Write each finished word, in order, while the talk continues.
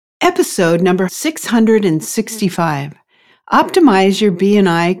Episode number 665. Optimize your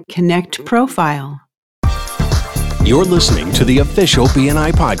BNI Connect profile. You're listening to the official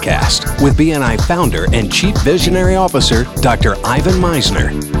BNI podcast with BNI founder and Chief Visionary Officer, Dr. Ivan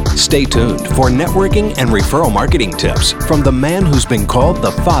Misner. Stay tuned for networking and referral marketing tips from the man who's been called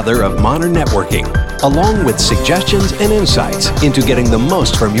the father of modern networking, along with suggestions and insights into getting the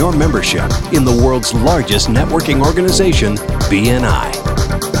most from your membership in the world's largest networking organization, BNI.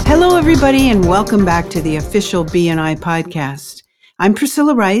 Hello, everybody, and welcome back to the official BNI podcast. I'm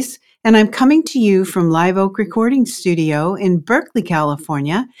Priscilla Rice, and I'm coming to you from Live Oak Recording Studio in Berkeley,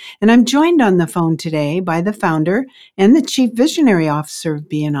 California, and I'm joined on the phone today by the founder and the Chief Visionary Officer of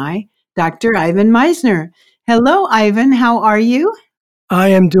BNI, Dr. Ivan Misner. Hello, Ivan. How are you? I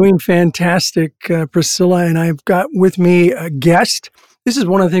am doing fantastic, Priscilla, and I've got with me a guest. This is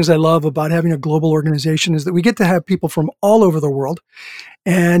one of the things I love about having a global organization is that we get to have people from all over the world.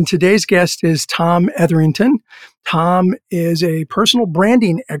 And today's guest is Tom Etherington. Tom is a personal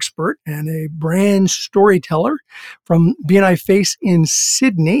branding expert and a brand storyteller from BNI Face in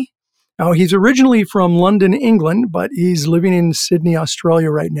Sydney. Now, he's originally from London, England, but he's living in Sydney,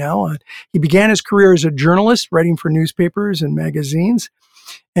 Australia right now. He began his career as a journalist, writing for newspapers and magazines.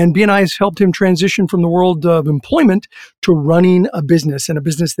 And BNI has helped him transition from the world of employment to running a business, and a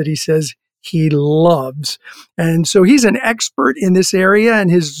business that he says he loves. And so he's an expert in this area,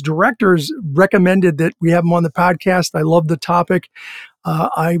 and his directors recommended that we have him on the podcast. I love the topic.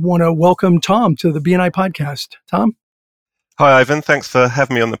 I want to welcome Tom to the BNI podcast. Tom? Hi, Ivan. Thanks for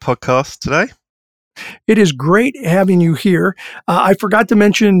having me on the podcast today. It is great having you here. I forgot to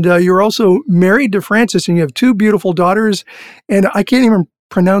mention you're also married to Frances, and you have two beautiful daughters, and I can't even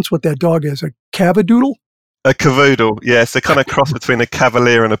pronounce what that dog is, a cavadoodle? A cavoodle, yes, a kind of cross between a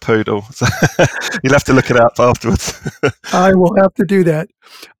cavalier and a poodle. So you'll have to look it up afterwards. I will have to do that.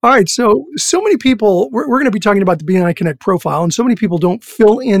 All right, so many people, we're going to be talking about the BNI Connect profile, and so many people don't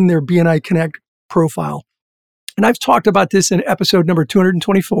fill in their BNI Connect profile. And I've talked about this in episode number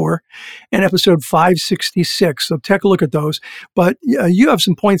 224 and episode 566, so take a look at those. But you have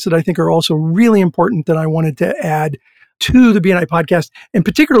some points that I think are also really important that I wanted to add to the BNI podcast, and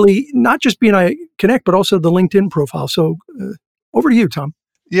particularly not just BNI Connect, but also the LinkedIn profile. So over to you, Tom.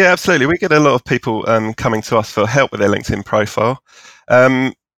 Yeah, absolutely. We get a lot of people coming to us for help with their LinkedIn profile,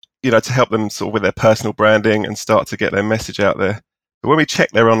 to help them sort of with their personal branding and start to get their message out there. But when we check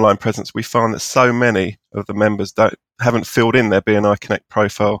their online presence, we find that so many of the members haven't filled in their BNI Connect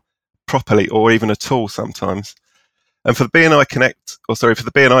profile properly or even at all sometimes. And for the BNI for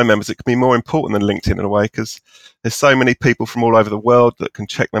the BNI members, it can be more important than LinkedIn in a way because there's so many people from all over the world that can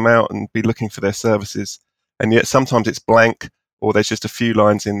check them out and be looking for their services. And yet sometimes it's blank or there's just a few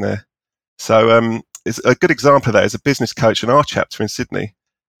lines in there. So it's a good example of that is a business coach in our chapter in Sydney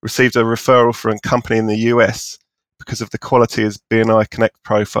received a referral from a company in the US because of the quality of his BNI Connect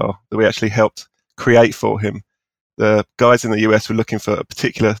profile that we actually helped create for him. The guys in the US were looking for a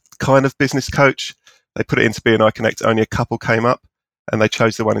particular kind of business coach. They put it into BNI Connect, only a couple came up, and they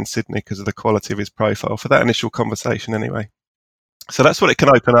chose the one in Sydney because of the quality of his profile for that initial conversation anyway. So that's what it can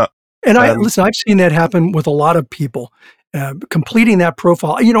open up. And listen, I've seen that happen with a lot of people, completing that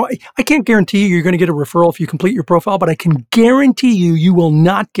profile. You know, I can't guarantee you're going to get a referral if you complete your profile, but I can guarantee you will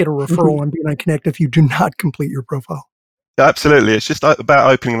not get a referral on BNI Connect if you do not complete your profile. Absolutely. It's just about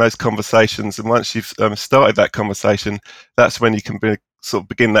opening those conversations. And once you've started that conversation, that's when you can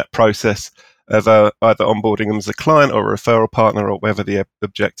begin that process of either onboarding them as a client or a referral partner or whatever the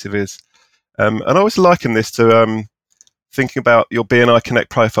objective is. And I always liken this to thinking about your BNI Connect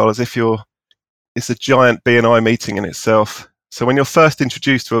profile as if it's a giant BNI meeting in itself. So when you're first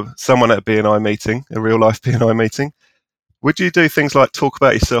introduced to someone at a BNI meeting, a real life BNI meeting, would you do things like talk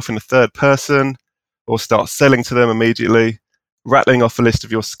about yourself in the third person or start selling to them immediately, rattling off a list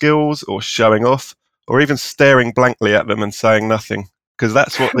of your skills or showing off, or even staring blankly at them and saying nothing? Because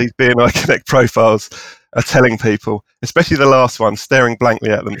that's what these BNI Connect profiles are telling people, especially the last one, staring blankly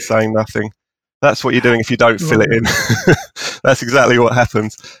at them, saying nothing. That's what you're doing if you don't fill it in. That's exactly what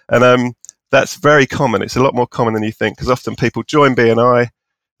happens. And that's very common. It's a lot more common than you think because often people join BNI,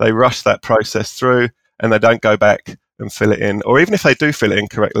 they rush that process through and they don't go back and fill it in. Or even if they do fill it in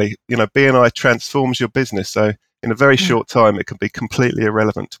correctly, BNI transforms your business. So in a very short time, it can be completely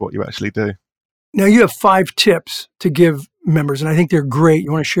irrelevant to what you actually do. Now, you have 5 tips to give members, and I think they're great.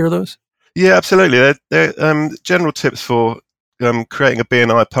 You want to share those? Yeah, absolutely. They're general tips for creating a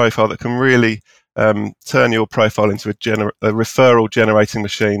BNI profile that can really turn your profile into a referral-generating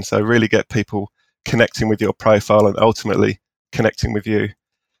machine. So really get people connecting with your profile and ultimately connecting with you.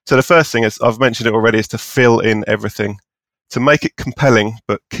 So the first thing is, I've mentioned it already, is to fill in everything. to make it compelling,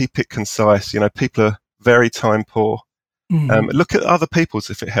 but keep it concise. People are very time poor. Look at other people's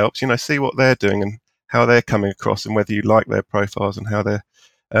if it helps. See what they're doing and how they're coming across, and whether you like their profiles and how they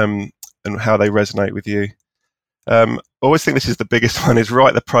resonate with you. I always think this is the biggest one: is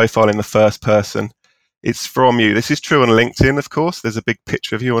write the profile in the first person. It's from you. This is true on LinkedIn, of course. There's a big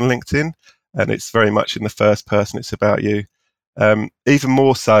picture of you on LinkedIn, and it's very much in the first person. It's about you. Even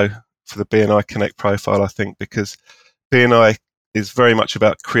more so for the BNI Connect profile, I think, because BNI is very much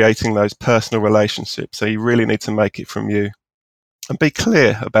about creating those personal relationships. So you really need to make it from you and be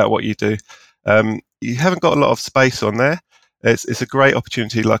clear about what you do. You haven't got a lot of space on there. It's a great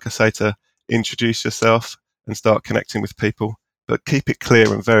opportunity, like I say, to introduce yourself and start connecting with people, but keep it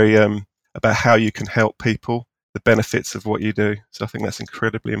clear and very about how you can help people, the benefits of what you do. So I think that's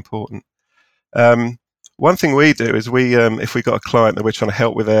incredibly important. One thing we do is if we got a client that we're trying to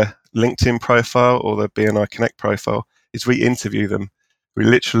help with their LinkedIn profile or their BNI Connect profile, is we interview them.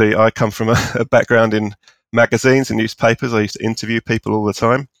 I come from a background in magazines and newspapers. I used to interview people all the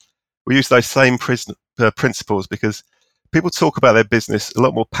time. We use those same principles because people talk about their business a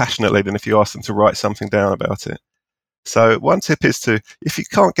lot more passionately than if you ask them to write something down about it. So one tip is if you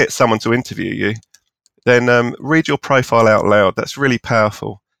can't get someone to interview you, then read your profile out loud. That's really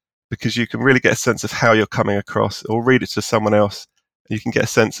powerful because you can really get a sense of how you're coming across, or read it to someone else. You can get a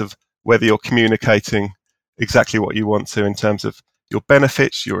sense of whether you're communicating exactly what you want to in terms of your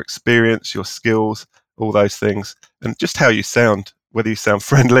benefits, your experience, your skills, all those things, and just how you sound, whether you sound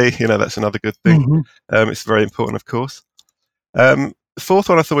friendly. That's another good thing. It's very important, of course. The fourth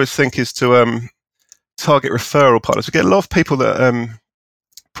one I always think is to target referral partners. We get a lot of people that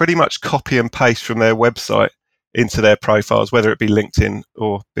pretty much copy and paste from their website into their profiles, whether it be LinkedIn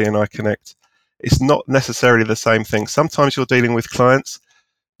or BNI Connect. It's not necessarily the same thing. Sometimes you're dealing with clients,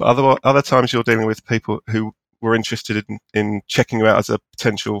 but other times you're dealing with people who were interested in checking you out as a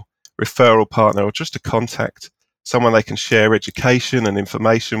potential referral partner, or just a contact, someone they can share education and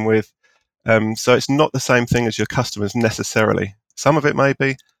information with. So it's not the same thing as your customers necessarily. Some of it may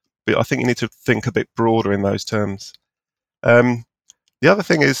be, but I think you need to think a bit broader in those terms. The other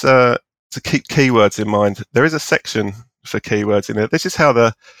thing is to keep keywords in mind. There is a section for keywords in there. This is how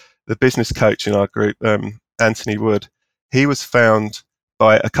the business coach in our group, Anthony Wood, he was found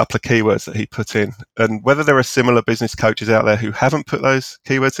by a couple of keywords that he put in. And whether there are similar business coaches out there who haven't put those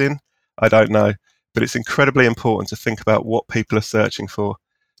keywords in, I don't know. But it's incredibly important to think about what people are searching for.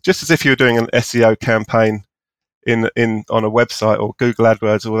 Just as if you were doing an SEO campaign on a website or Google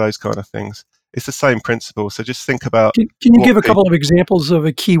AdWords, all those kind of things. It's the same principle. So just think about. Can you give a couple of examples of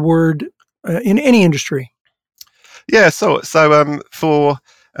a keyword in any industry? Yeah. So for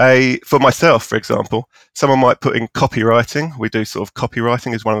myself, for example, someone might put in copywriting. We do sort of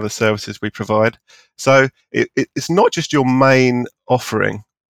copywriting is one of the services we provide. So it's not just your main offering.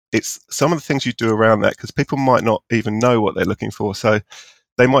 It's some of the things you do around that, because people might not even know what they're looking for. So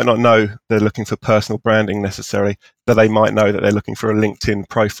they might not know they're looking for personal branding necessarily, but they might know that they're looking for a LinkedIn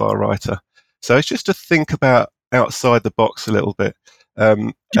profile writer. So it's just to think about outside the box a little bit.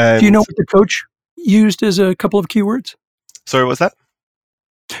 Do you know what the coach used as a couple of keywords? Sorry, what's that?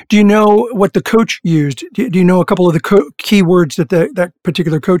 Do you know what the coach used? Do you know a couple of the keywords that that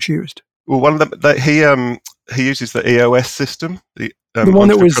particular coach used? Well, one of them that he uses the EOS system. The one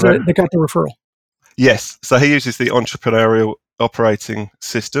that got the referral. Yes, so he uses the entrepreneurial operating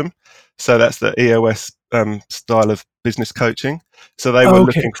system. So that's the EOS style of business coaching. So they were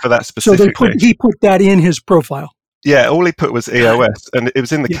looking for that specifically. So he put that in his profile. Yeah, all he put was EOS, and it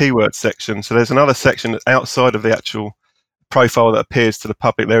was in the keyword section. So there's another section outside of the actual profile that appears to the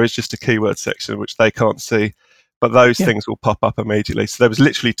public. There is just a keyword section which they can't see, but those things will pop up immediately. So there was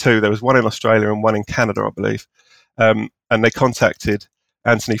literally two. There was one in Australia and one in Canada, I believe. And they contacted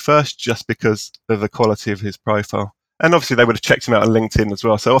Anthony first just because of the quality of his profile. And obviously they would have checked him out on LinkedIn as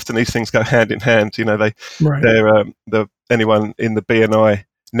well. So often these things go hand in hand. Anyone in the BNI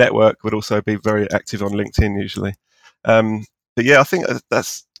network would also be very active on LinkedIn usually. But yeah, I think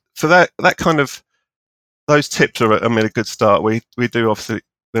that's for that kind of, those tips are a good start. We do, obviously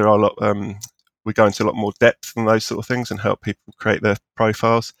there are a lot, we go into a lot more depth than those sort of things and help people create their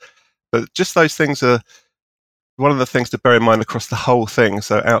profiles. But just those things are one of the things to bear in mind across the whole thing.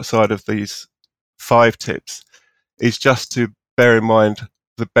 So outside of these 5 tips is just to bear in mind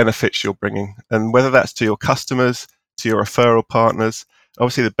the benefits you're bringing, and whether that's to your customers, to your referral partners,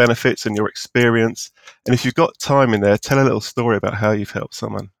 obviously the benefits and your experience. And if you've got time in there, tell a little story about how you've helped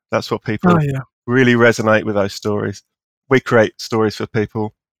someone. That's what people really resonate with, those stories. We create stories for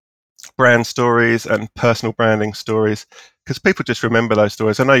people, brand stories and personal branding stories, because people just remember those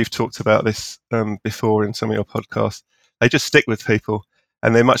stories. I know you've talked about this before in some of your podcasts. they just stick with people,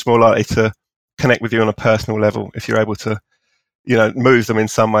 and they're much more likely to connect with you on a personal level if you're able to, move them in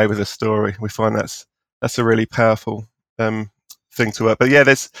some way with a story. We find that's a really powerful thing to work. But yeah,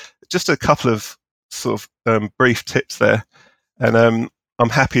 there's just a couple of sort of brief tips there, and I'm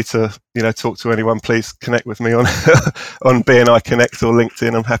happy to talk to anyone. Please connect with me on on BNI Connect or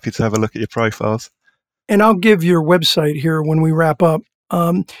LinkedIn. I'm happy to have a look at your profiles. And I'll give your website here when we wrap up.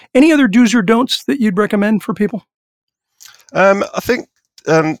 Any other do's or don'ts that you'd recommend for people? I think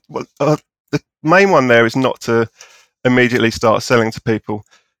the main one there is not to immediately start selling to people.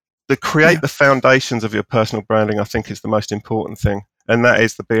 To create the foundations of your personal branding, I think, is the most important thing, and that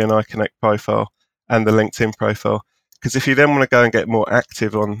is the BNI Connect profile and the LinkedIn profile. Because if you then want to go and get more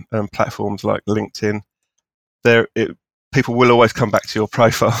active on platforms like LinkedIn, people will always come back to your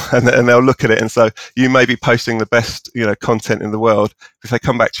profile and they'll look at it. And so you may be posting the best content in the world. If they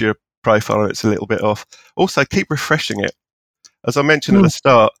come back to your profile and it's a little bit off, also keep refreshing it. As I mentioned at the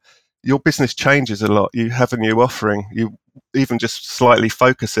start, your business changes a lot. You have a new offering. You even just slightly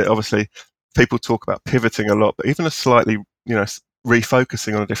focus it. Obviously, people talk about pivoting a lot, but even a slightly,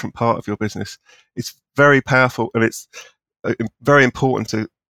 refocusing on a different part of your business, it's very powerful, and it's very important to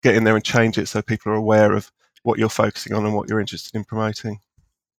get in there and change it so people are aware of what you're focusing on and what you're interested in promoting.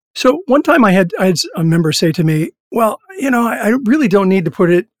 So one time I had a member say to me, well, I really don't need to put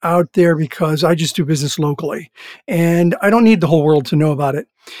it out there because I just do business locally and I don't need the whole world to know about it.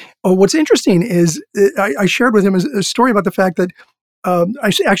 What's interesting is I shared with him a story about the fact that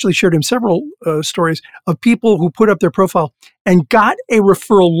I actually shared him several stories of people who put up their profile and got a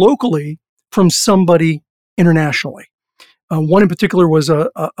referral locally from somebody internationally. One in particular was a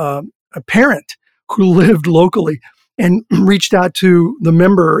parent who lived locally and reached out to the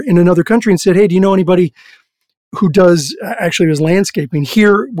member in another country and said, hey, do you know anybody who does, actually it was landscaping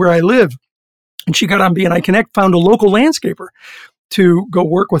here where I live? And she got on BNI Connect, found a local landscaper to go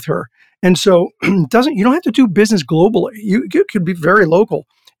work with her. And so you don't have to do business globally. You could be very local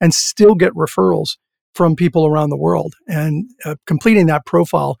and still get referrals from people around the world. And completing that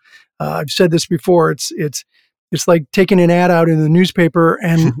profile, I've said this before, it's like taking an ad out in the newspaper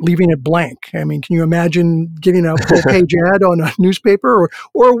and leaving it blank. I mean, can you imagine getting a full-page ad on a newspaper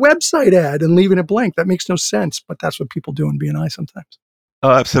or a website ad and leaving it blank? That makes no sense, but that's what people do in BNI sometimes.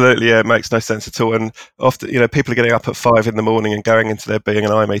 Oh, absolutely. Yeah, it makes no sense at all. And often, people are getting up at 5 a.m. and going into their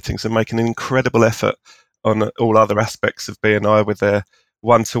BNI meetings and making an incredible effort on all other aspects of BNI with their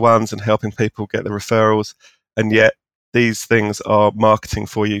one-to-ones and helping people get the referrals. And yet, these things are marketing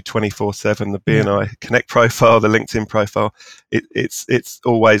for you 24/7. The BNI Connect profile, the LinkedIn profile, it's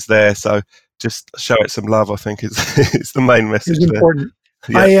always there. So just show it some love, I think, is the main message. It's important.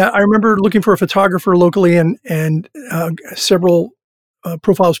 Yeah. I remember looking for a photographer locally, and several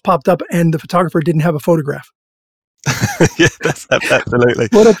profiles popped up, and the photographer didn't have a photograph. Yeah, that's absolutely.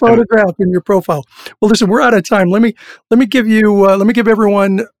 What a photograph in your profile. Well, listen, we're out of time. Let me give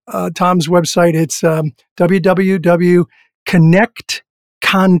everyone Tom's website. It's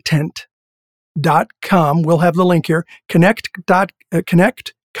www.connectcontent.com. We'll have the link here.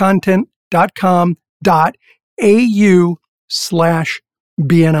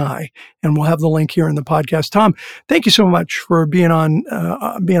 connectcontent.com.au/BNI. And we'll have the link here in the podcast. Tom, thank you so much for being on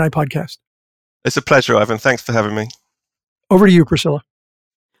BNI Podcast. It's a pleasure, Ivan. Thanks for having me. Over to you, Priscilla.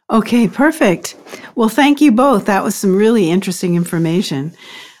 Okay, perfect. Well, thank you both. That was some really interesting information.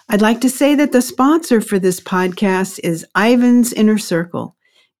 I'd like to say that the sponsor for this podcast is Ivan's Inner Circle.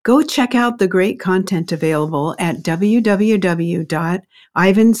 Go check out the great content available at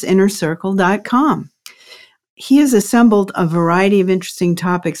www.ivansinnercircle.com. He has assembled a variety of interesting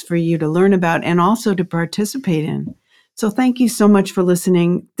topics for you to learn about and also to participate in. So thank you so much for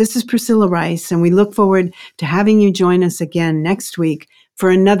listening. This is Priscilla Rice, and we look forward to having you join us again next week for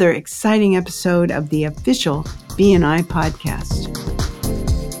another exciting episode of the official BNI podcast.